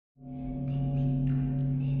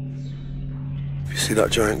See that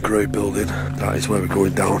giant grey building? That is where we're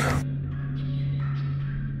going down.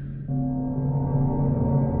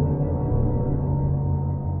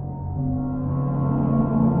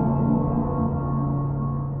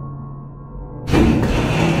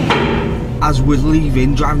 As we're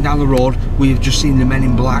leaving, driving down the road, we've just seen the men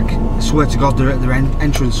in black. I swear to God, they're at their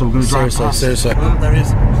entrance, so we're going to drive past. Seriously. Oh, there he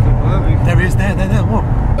is. There he is, there, what?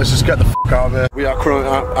 Let's just get the f*** out of here. We are currently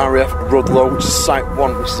at RAF Rudlow, which is Site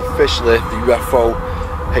 1, which is officially the UFO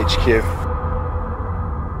HQ.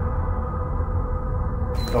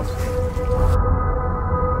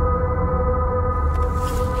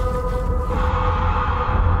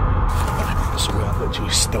 So we are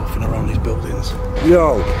literally stealthing around these buildings.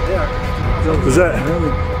 Yo! Yeah. Was it?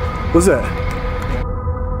 Was it?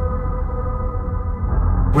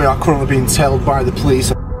 We are currently being tailed by the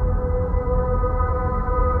police.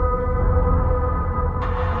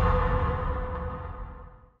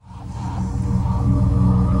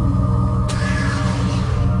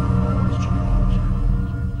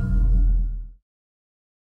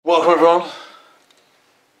 Welcome everyone.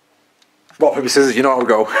 Rock, paper, scissors, you know how we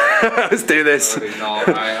go. Let's do this. No,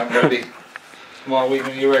 I'm ready. Come on,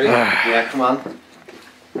 Wheaton, you ready? Yeah, come on.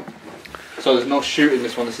 So there's no shooting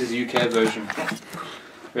this one, this is the UK version.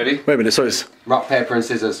 Ready? Wait a minute, so it's Rock, paper and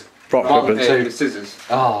scissors. rock, paper, Paper, scissors.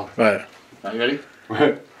 Oh. right. Are you ready?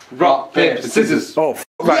 Rock, paper, scissors. Oh,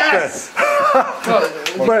 right. Yes!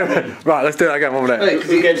 Wait a minute. Right, let's do that again, one minute. Wait, 'cause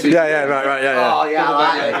he gets it. Yeah, right, yeah. Oh, yeah, I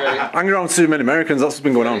like it. Ready? Hanging around too many Americans, that's what's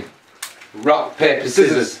been going on. Rock, paper,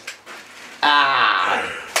 scissors.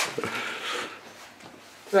 Ah!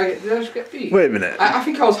 Did I just get beat? Wait a minute. I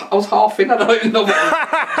think I was half in, I don't even know what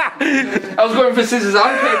I was going for scissors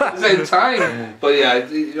and paper at the same time. But yeah,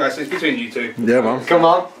 right, so it's between you two. Yeah, man. Come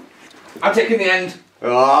on. I'm taking the end.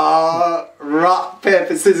 Oh, rock,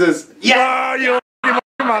 paper, scissors. Yeah, you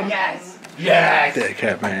man. Yes! Yes!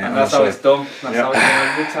 Dickhead, man. And that's how it's done. That's how it's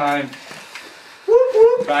done every time.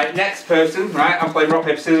 Right, next person. Right, I'm playing rock,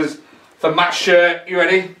 paper, scissors for Matt's shirt. You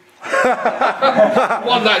ready?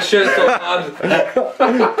 Want that shirt so bad.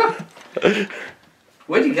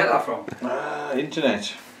 Where did you get that from?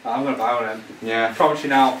 Internet. I'm gonna buy one then. Yeah. I promise you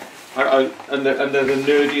now. And they're the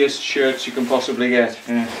nerdiest shirts you can possibly get.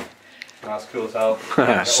 Yeah. That's cool as hell.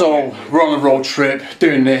 So, we're on a road trip,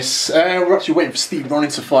 doing this. We're actually waiting for Steve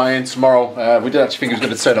Ronin to fly in tomorrow. We did actually think he was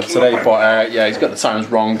going to turn up today, but yeah, he's got the times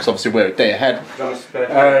wrong, because obviously we're a day ahead.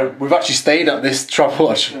 We've actually stayed at this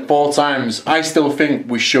Travelodge 4 times. I still think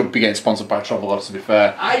we should be getting sponsored by Travelodge, to be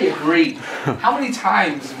fair. I agree. How many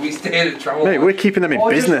times have we stayed at Travelodge? Mate, we're keeping them in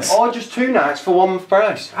business. Or just 2 nights for 1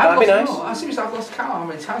 price. That'd be nice. I seem to have lost count how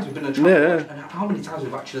many times we've been at Travelodge and how many times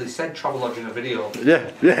we've actually said Travelodge in a video.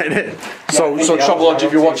 Yeah, innit? So Travelodge,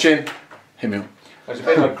 if you're watching, hit me up. It's a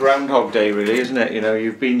bit like Groundhog Day, really, isn't it? You know,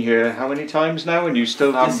 you've been here how many times now, and you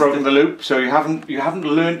still haven't broken the loop. So you haven't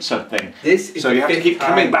learned something. This is so you have to keep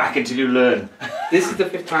coming back until you learn. This is the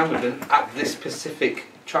 5th time we've been at this specific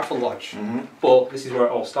Travelodge, but this is where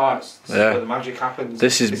it all starts. This is where the magic happens.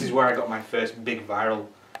 This is where I got my first big viral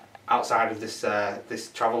outside of this this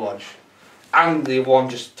Travelodge, and the one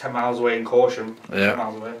just 10 miles away in Caution. 10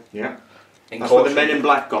 miles away. Yeah. That's where the men in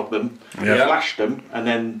black got them. They flashed them, and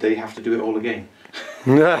then they have to do it all again.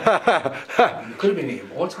 It could have been even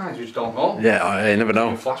more times, we just don't know. Yeah, I never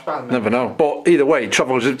know. Never know. But either way,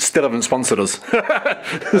 Travelodge still haven't sponsored us.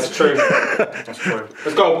 That's true. That's true.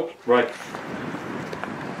 Let's go. Right.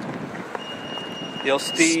 Yo,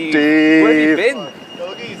 Steve. Where have you been? Look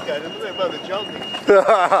at these guys, they're looking about the junkie.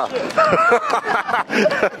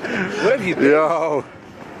 Where have you been? Yo.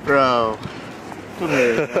 Bro. Come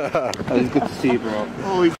here. It's good to see you, bro.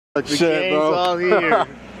 Holy the shit, gang's bro. all here.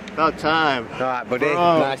 About time. Alright, buddy.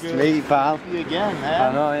 Bro, nice to meet you, pal. See you again, man.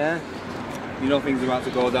 I know, yeah. You know things are about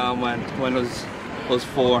to go down when us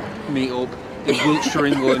 4 meet up in Wiltshire,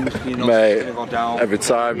 England. You know, mate, it's gonna go down. every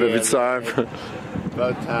time.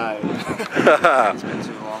 About time. It's been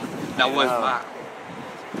too long. Now where's Matt?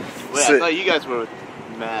 Wait, I thought you guys were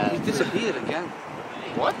mad. He disappeared again.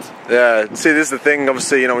 What? Yeah, see, this is the thing,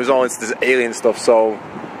 obviously, you know, he's all into this alien stuff, so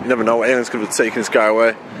you never know, aliens could have taken this guy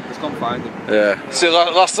away. Let's go and find him. Yeah. See,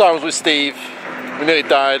 last time I was with Steve, we nearly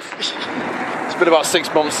died. It's been about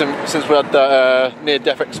 6 months since we had that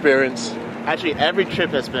near-death experience. Actually, every trip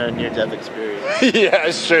has been a near-death experience. Yeah,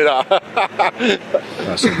 it's true that.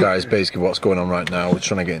 Right, so guys, basically what's going on right now, we're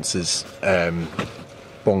trying to get into this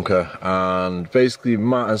bunker, and basically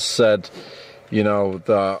Matt has said, you know,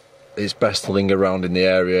 that it's best to linger around in the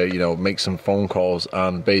area, you know, make some phone calls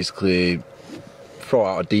and basically throw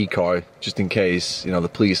out a decoy just in case, you know, the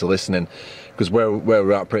police are listening, because where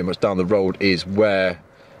we're at pretty much down the road is where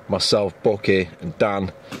myself, Bucky and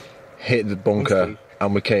Dan hit the bunker,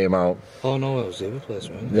 and we came out. Oh no, it was the other place,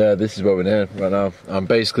 right? Yeah, this is where we're near right now. And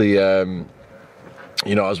basically,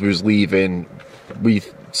 you know, as we was leaving, we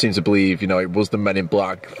seemed to believe, you know, it was the men in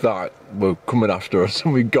black that were coming after us,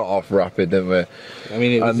 and we got off rapid, didn't we? I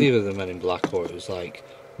mean, it was either the men in black or it was like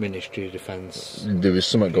Ministry of Defence. There was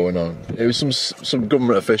something going on. It was some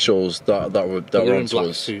government officials that were in onto black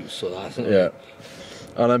us. suits, so that, isn't Yeah. it?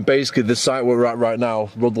 And then basically the site we're at right now,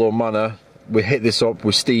 Rudlow Manor, we hit this up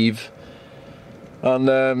with Steve, and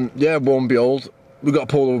yeah, lo and behold, we got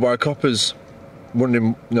pulled over by coppers,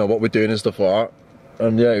 wondering, you know, what we're doing and stuff like that.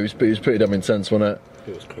 And yeah, it was pretty damn intense, wasn't it?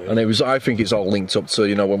 It was crazy. And it was, I think it's all linked up to,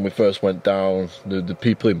 you know, when we first went down, the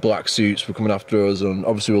people in black suits were coming after us, and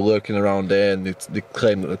obviously we're lurking around there, and they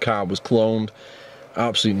claimed that the car was cloned.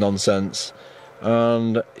 Absolute nonsense.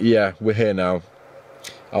 And yeah, we're here now,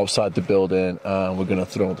 outside the building, and we're going to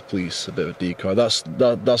throw the police a bit of a decoy. That's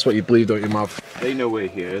what you believe, don't you, Mav? They know we're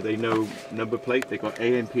here, they know number plate, they got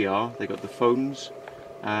ANPR, they got the phones,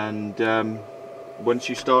 and once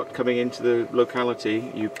you start coming into the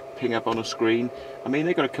locality, you ping up on a screen. I mean,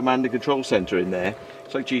 they've got a command and control centre in there.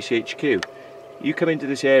 It's like GCHQ. You come into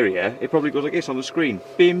this area, it probably goes like this on the screen.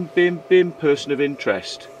 Bim, bim, bim, person of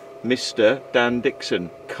interest. Mr. Dan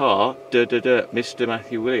Dixon, car, da-da-da. Mr.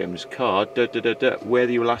 Matthew Williams, car, da-da-da-da. Where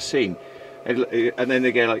you were last seen. And then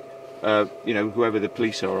they get like, you know, whoever the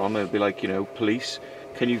police are on, they'll be like, you know, police.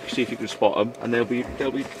 Can you see if you can spot them? And they'll be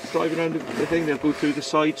driving around the thing. They'll go through the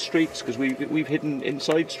side streets, because we've hidden in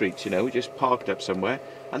side streets. You know, we just parked up somewhere,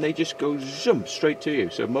 and they just go zoom straight to you.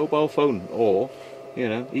 So mobile phone, or you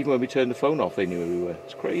know, even when we turned the phone off, they knew where we were.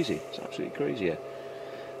 It's crazy. It's absolutely crazy. Yeah.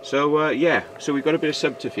 So yeah, so we've got a bit of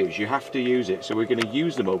subterfuge. You have to use it. So we're going to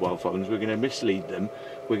use the mobile phones. We're going to mislead them.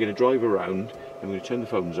 We're going to drive around, and we're going to turn the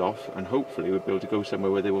phones off, and hopefully we'll be able to go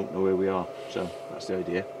somewhere where they won't know where we are. So that's the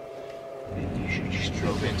idea.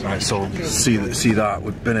 Right, so see that,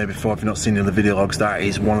 we've been here before. If you've not seen the other video logs, that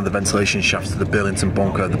is one of the ventilation shafts to the Burlington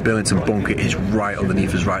bunker. The Burlington bunker is right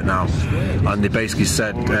underneath us right now, and they basically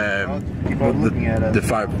said the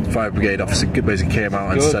fire brigade officer basically came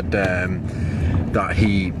out and said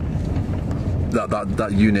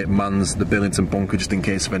that unit mans the Burlington bunker just in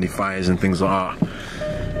case of any fires and things like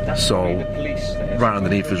that. So right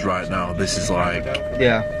underneath us right now, this is like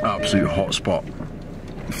absolute hotspot.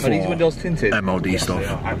 Are these windows tinted? MOD stuff.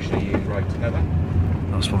 Actually, right together.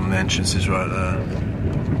 That's one of the entrances right there.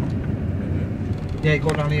 Yeah,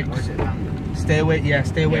 go down here. Stay away. Yeah,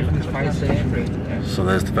 stay away from this fire station. So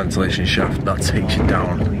there's the ventilation shaft that takes you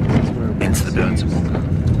down into the Burlington bunker.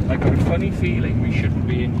 I got a funny feeling we shouldn't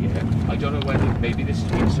be in here. I don't know whether maybe this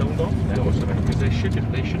has been sold off now or something, because they should have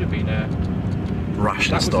been a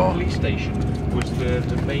ration store. The police station was the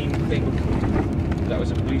main thing. That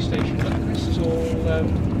was a police station. This is all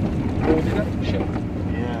boarded up and shit.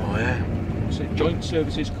 Yeah. Oh yeah. So Joint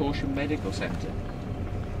Services Caution Medical Centre.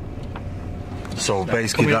 So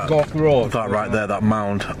basically that right there, that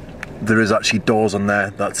mound, there is actually doors on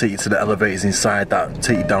there that take you to the elevators inside that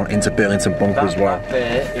take you down into Burlington bunker as well. That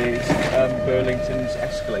there is Burlington's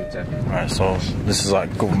escalator. Right, so this is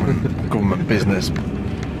like government business.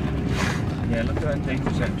 Yeah, look at that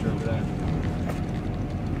data centre over there.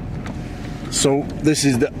 So this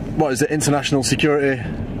is what is it? International security.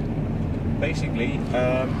 Basically,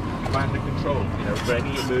 command and control. You know, for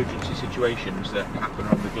any emergency situations that happen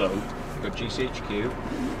around the globe. You've got GCHQ.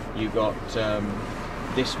 You've got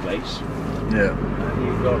this place. Yeah. And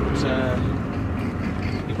you've got.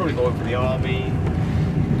 You're probably going for the army.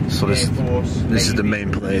 So this is the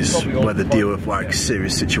main place where they deal with like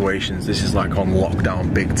serious situations. This is like on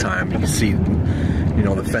lockdown big time. You can see, you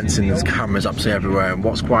know, the fencing, there's cameras absolutely everywhere. And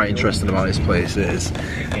what's quite interesting about this place is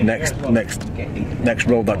next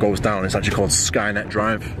road that goes down is actually called Skynet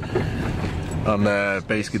Drive, and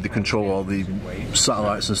basically they control all the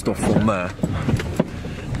satellites and stuff from there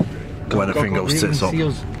when a thing goes tits up. We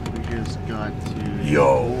just got to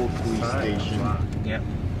Yo. the old police station. Yeah.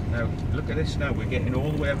 Now look at this. Now we're getting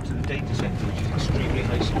all the way up to the data centre, which is extremely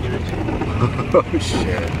high security. Oh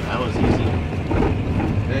shit! That was easy.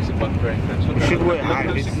 There's a bunker entrance. Look how secure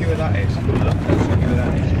that is. Look how secure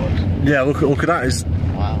that is, boys. Yeah, look at that. Is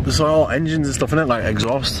Wow. there's all engines and stuff in it, like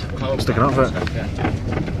exhaust sticking out of it. Yeah.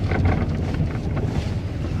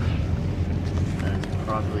 That is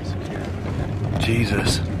properly secure.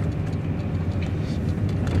 Jesus.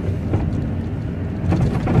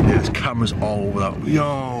 Yeah, there's cameras all over that.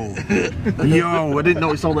 Yo! Yo, I didn't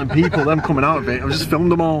notice all them people, them coming out of it. I just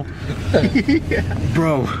filmed them all.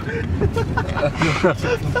 Bro.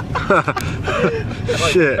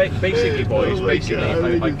 Shit. Basically, boys,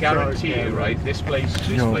 I guarantee you, right, this place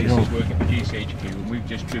is working for GCHQ, and we've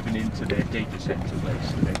just driven into their data center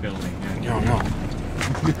place that they're building. Yo, no.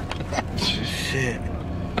 Shit.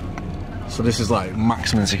 So this is like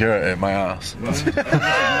maximum security at my house. Well,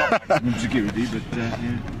 not maximum security, but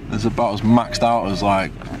yeah. It's about as maxed out as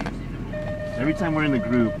like. Every time we're in the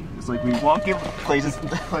group, it's like we walk in places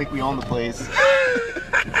like we own the place.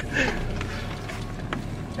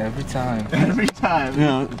 Every time. Every time.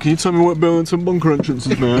 Yeah, can you tell me what Burlington bunker entrance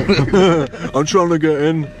is, mate? I'm trying to get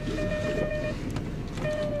in.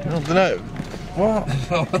 I don't know.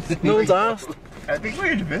 What? No one's asked. I think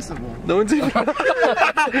we're invisible. No one's even.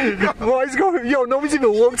 What is going? Yo, nobody's even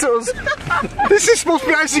looked at us. This is supposed to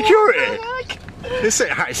be high security. This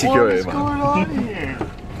ain't high security, What's man. going on here?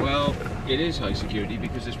 Well, it is high security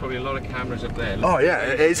because there's probably a lot of cameras up there. Oh yeah,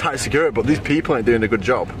 it is high security, but these people ain't doing a good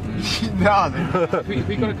job. No, If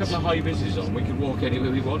we got a couple of high visors on, we could walk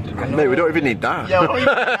anywhere we wanted. Right? Mate, we don't even need that. yeah, we don't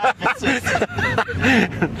even have this.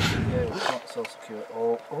 Not so secure.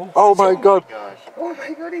 Oh my god. Gosh. Oh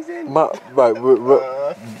my god, he's in. Right,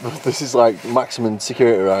 this is like maximum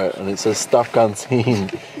security, right? And it says staff canteen.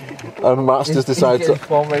 And Matt's just decided to.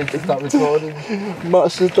 Ready to start recording.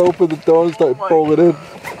 Matt's just opened the door and started bowling in.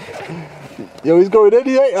 Yo, he's going in,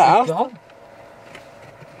 he ain't that. John?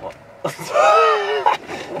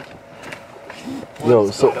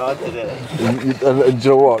 Yo, so. On today. And do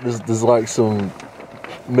you know what? There's like some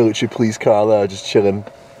military police car there just chilling.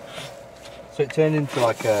 So it turned into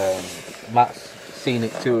like Matt's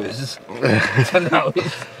scenic tours. Turned out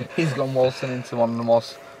he's gone waltzing into one of the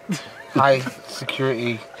most high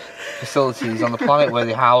security facilities on the planet where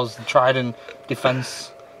they house the Trident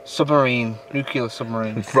Defence submarine, nuclear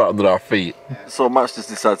submarine. Right under our feet. So Matt's just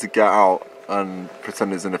decided to get out and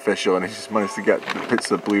pretend he's an official, and he's just managed to get the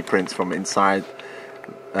bits of blueprints from inside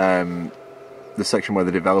the section where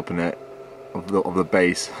they're developing it. Of the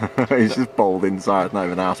base. He's just bowled inside, not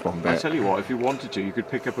even asked one bit. I tell you what, if you wanted to, you could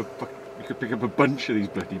pick up a bunch of these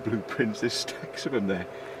bloody blueprints. There's stacks of them there.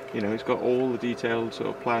 You know, it's got all the detailed sort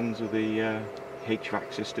of plans of the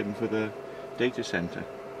HVAC system for the data center.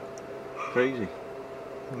 Crazy.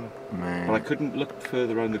 Man. Well, I couldn't look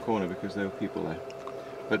further around the corner because there were people there.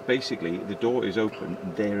 But basically, the door is open,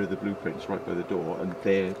 and there are the blueprints right by the door, and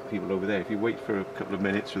there are people over there. If you wait for a couple of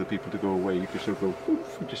minutes for the people to go away, you can sort of go,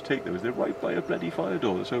 oof, and just take those. They're right by a bloody fire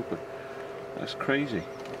door that's open. That's crazy.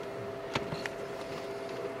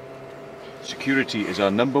 Security is our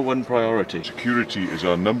 #1 priority. Security is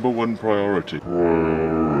our #1 priority.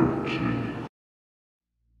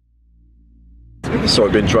 So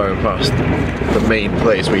I've been driving past the main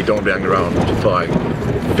place where you don't be hanging around for like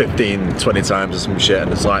 15, 20 times or some shit, and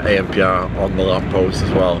there's like ANPR on the lamppost as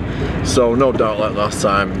well. So no doubt, like last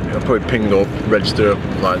time, I probably pinged up, register,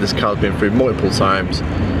 like this car's been through multiple times,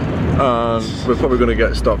 and we're probably going to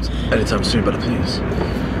get stopped anytime soon by the police.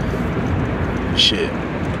 Shit.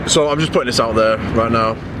 So I'm just putting this out there right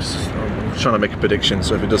now. I'm trying to make a prediction,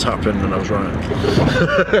 so if it does happen, then I was right.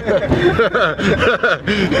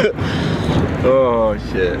 Oh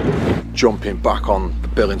shit. Jumping back on the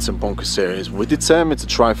Burlington Bunker series, we're determined to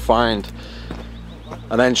try find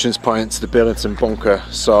an entrance point to the Burlington Bunker.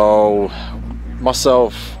 So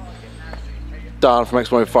myself, Dan from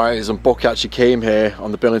X1 Fighters, and Buck actually came here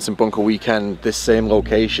on the Burlington Bunker weekend. This same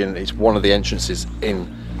location is one of the entrances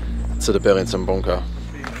in to the Burlington Bunker.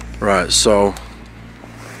 Right, so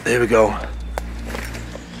here we go.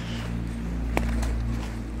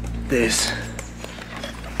 This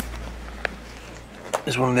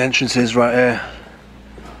is one of the entrances right here.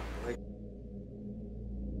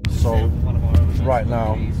 So right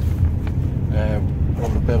now we're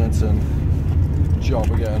on the Burlington job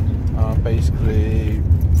again. Basically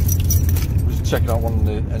we're just checking out one of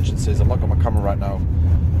the entrances. I'm not got my camera right now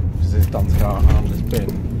because it's Dan's car, and there's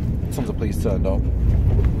been tons of police turned up.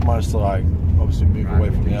 Managed to like obviously move away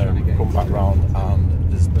from the area, come back round,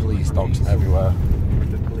 and there's police dogs everywhere.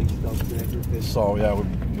 So yeah,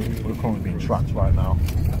 we're currently being tracked right now.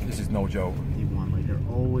 This is no joke. Like, they're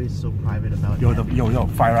always so private about Yo,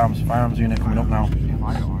 firearms unit coming up now.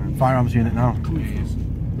 Firearms unit now.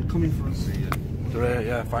 They're coming for us. They're here,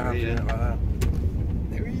 yeah, firearms unit right there.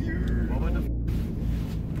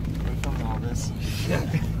 All this.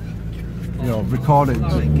 Yo, recording.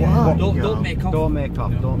 Don't make off. Don't make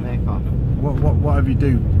off. Don't make off. Whatever you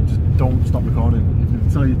do, just don't stop recording. If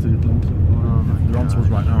they tell you to, don't stop recording. They're on to us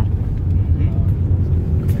right now.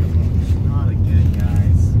 Not again,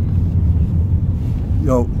 guys.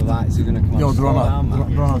 Yo, The lights are going to come on. yo, they're on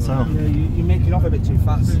our tail. Yeah, you're making off a bit too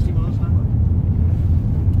fast.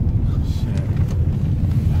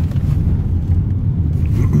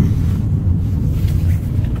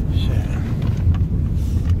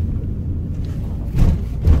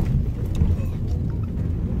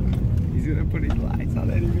 He's gonna put his lights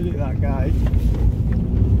on any minute, that guy. There's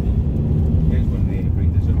one of the air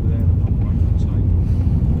breathers over there on the right side.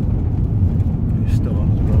 He's still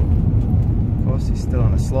on as well. Of course, he's still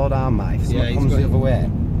on a slow down, mate. If someone comes the other way.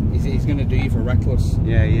 He's going to do you for reckless.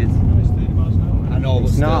 Yeah, he is. No, it's 30 miles an hour. I know, but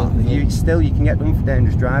It's not. You can get done for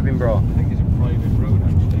dangerous driving, bro. I think it's a private road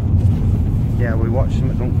actually. Yeah, we watch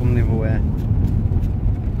them. Don't come the other way.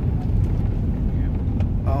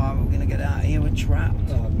 Oh, we're gonna get out of here. We're trapped.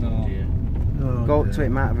 Oh no. Yeah. Oh, Go up to it,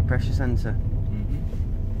 might have a pressure sensor.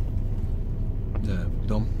 Yeah,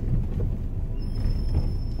 done.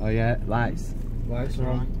 Oh yeah, lights. Lights are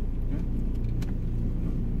on.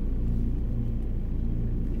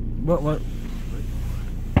 What?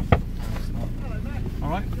 All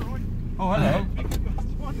right. Oh, hello.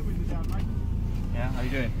 Yeah, how you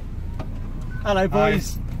doing? Hello,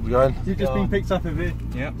 boys. We going? You've just been picked up a bit.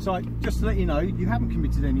 Yeah. So, just to let you know, you haven't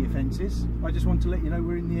committed any offences. I just want to let you know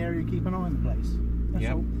we're in the area. Keep an eye on the place. That's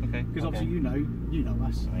Yeah. all. Okay. Because obviously you know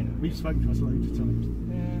us. I know. We've spoken to us loads of times.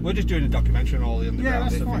 We're just doing a documentary on all the underground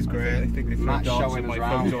that's stuff. fine. It's I great. think they threw Matt's darts showing at my us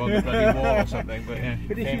round. photo on the bloody wall or something, but yeah.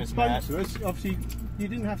 But if you Famous spoke man. to us, obviously you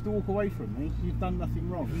didn't have to walk away from me. You've done nothing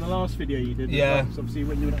wrong. In the last video you did, Yeah. obviously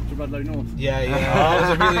when you went up to Rudloe North. Yeah. That was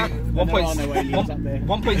a really There are no aliens up there.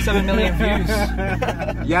 1.7 million views.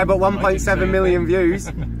 Yeah, but 1.7 million views.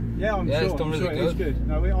 Yeah, I'm Yeah, sure. it's done I'm really sure it is good. good.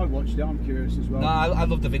 No, I watched it. I'm curious as well. No, I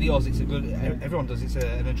love the videos. It's a good. Everyone does. It's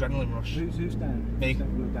an adrenaline rush. Who's Dan? Me.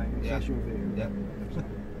 Dan. Yeah. That's your video. Yeah.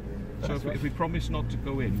 So if we promise not to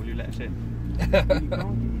go in, will you let us in? You can't.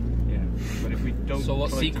 Yeah. But if we don't. So what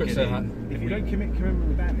try to secrets get are in, If you don't commit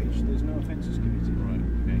criminal damage, there's no offences committed. Right.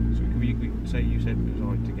 Okay. So can we say you said it was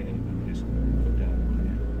alright to get in and just go down?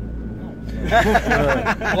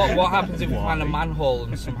 What happens if we find a manhole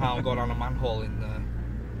and somehow go down a manhole in there?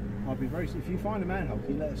 I'll be very. If you find a manhole,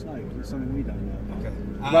 can you let us know? Because it's something we don't know. Okay.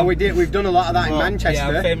 Well, we've done a lot of that in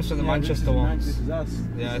Manchester. Yeah, I'm famous for the Yeah, Manchester this ones. is us.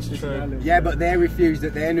 Yeah, it's This is true. our little- Yeah, but they refused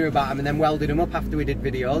that they knew about them and then welded them up after we did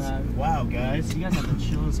videos. Wow, Guys, you guys have the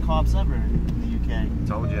chillest cops ever in the UK.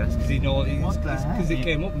 Told you. Because he knows. What the heck? Because it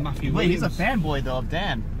came up Matthew Wait, he's a Williams. fanboy though of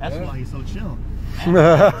Dan. That's why he's so chill.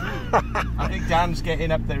 I think Dan's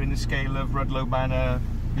getting up there in the scale of Rudloe Manor.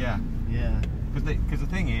 Yeah. Yeah. Because the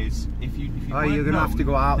thing is, if you Oh, weren't you're gonna have known, to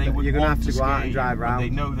go out. they would You're gonna want have to go out scare and you, drive and They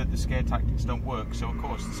round. know that the scare tactics don't work, so of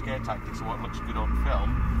course the scare tactics are what looks good on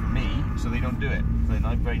film for me, so they don't do it. They're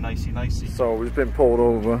not very nicey. So we've been pulled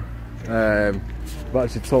over. We've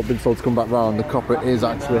actually been told to come back round. The copper is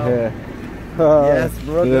actually here. Yes,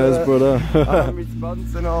 brother. Yes, brother. Arm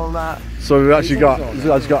response and all that. So we've actually got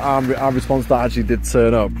our response that actually did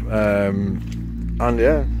turn up, and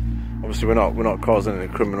yeah, obviously we're not causing any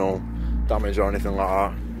criminal damage or anything like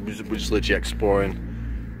that. We're just literally exploring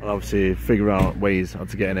and obviously figuring out ways how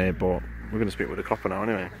to get in here. But we're going to speak with the copper now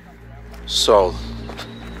anyway. So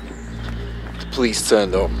the police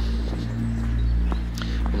turned up.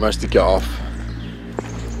 We managed to get off,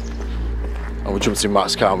 and we jumped in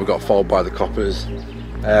Matt's car and we got followed by the coppers.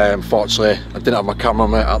 Fortunately, I didn't have my camera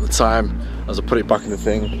on me at the time as I put it back in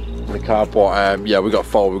the car, but yeah, we got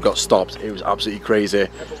followed, we got stopped. It was absolutely crazy.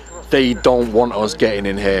 They don't want us getting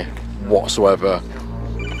in here whatsoever.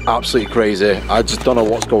 Absolutely crazy. I just don't know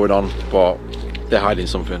what's going on, but they're hiding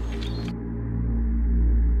something.